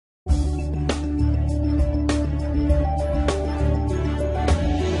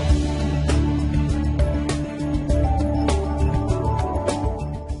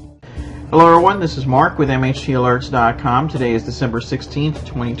Hello everyone, this is Mark with MHTAlerts.com. Today is December 16th,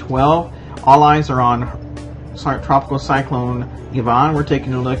 2012. All eyes are on Tropical Cyclone Evan. We're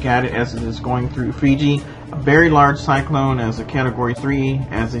taking a look at it as it is going through Fiji. A very large cyclone as a Category 3,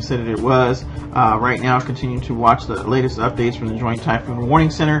 as they said it was. Right now, continue to watch the latest updates from the Joint Typhoon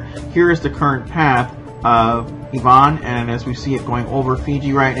Warning Center. Here is the current path of Evan, and as we see it going over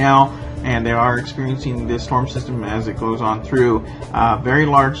Fiji right now, and they are experiencing this storm system as it goes on through. Very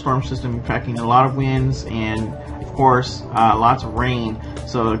large storm system, packing a lot of winds and, of course, lots of rain.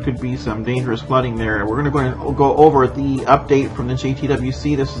 So there could be some dangerous flooding there. We're going to go over the update from the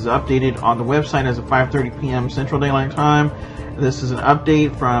JTWC. This is updated on the website as of 5:30 p.m. Central Daylight Time. This is an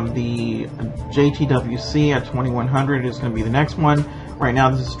update from the JTWC at 2100. It's going to be the next one. Right now,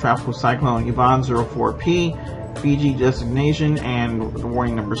 this is Tropical Cyclone Evan 04P. Fiji designation and the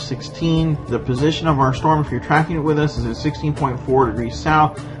warning number 16. The position of our storm, if you're tracking it with us, is at 16.4 degrees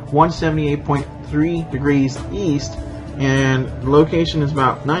south, 178.3 degrees east, and the location is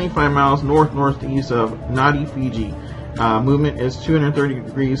about 95 miles northeast of Nadi, Fiji. Movement is 230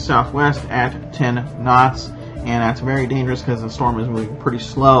 degrees southwest at 10 knots, and that's very dangerous because the storm is moving pretty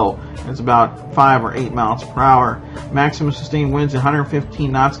slow. It's about 5 or 8 miles per hour. Maximum sustained winds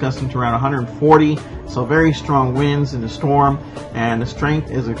 115 knots, gusting to around 140. So very strong winds in the storm, and the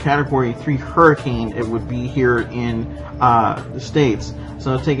strength is a Category 3 hurricane. It would be here in the States.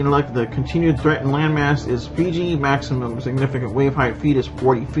 So taking a look at the continued threatened landmass is Fiji. Maximum significant wave height feet is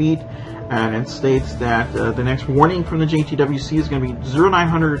 40 feet. And it states that the next warning from the JTWC is going to be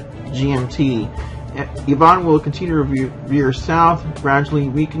 0900 GMT. Evan will continue to veer south, gradually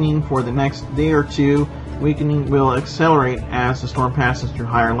weakening for the next day or two. Weakening will accelerate as the storm passes through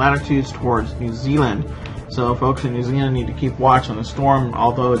higher latitudes towards New Zealand. So folks in New Zealand need to keep watch on the storm,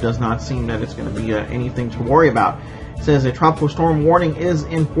 although it does not seem that it's going to be anything to worry about. It says a tropical storm warning is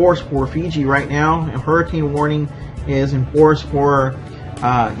in force for Fiji right now. A hurricane warning is in force for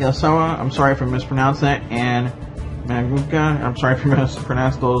Yasawa, I'm sorry if I mispronounced that, and Mamanuca, I'm sorry if I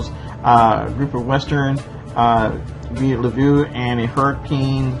mispronounced those, group of Western, Viti Levu, and a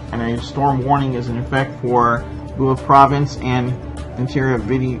hurricane and a storm warning is in effect for Bua Province and interior of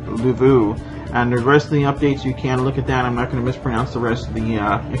Viti Levu. And the rest of the updates, you can look at that. I'm not going to mispronounce the rest of the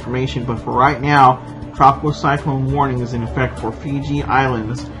information, but for right now, tropical cyclone warning is in effect for Fiji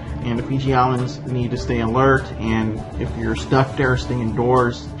Islands, and the Fiji Islands need to stay alert. And if you're stuck there, stay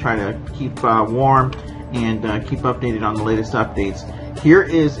indoors. Try to keep warm and keep updated on the latest updates. Here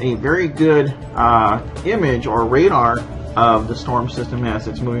is a very good image or radar of the storm system as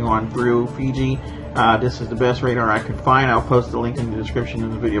it's moving on through Fiji. This is the best radar I could find. I'll post the link in the description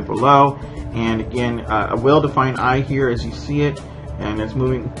of the video below. And again, a well-defined eye here as you see it, and it's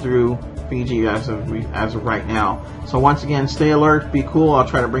moving through Fiji as of right now. So once again, stay alert, be cool. I'll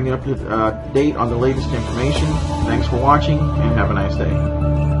try to bring you up to date on the latest information. Thanks for watching, and have a nice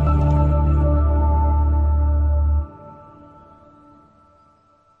day.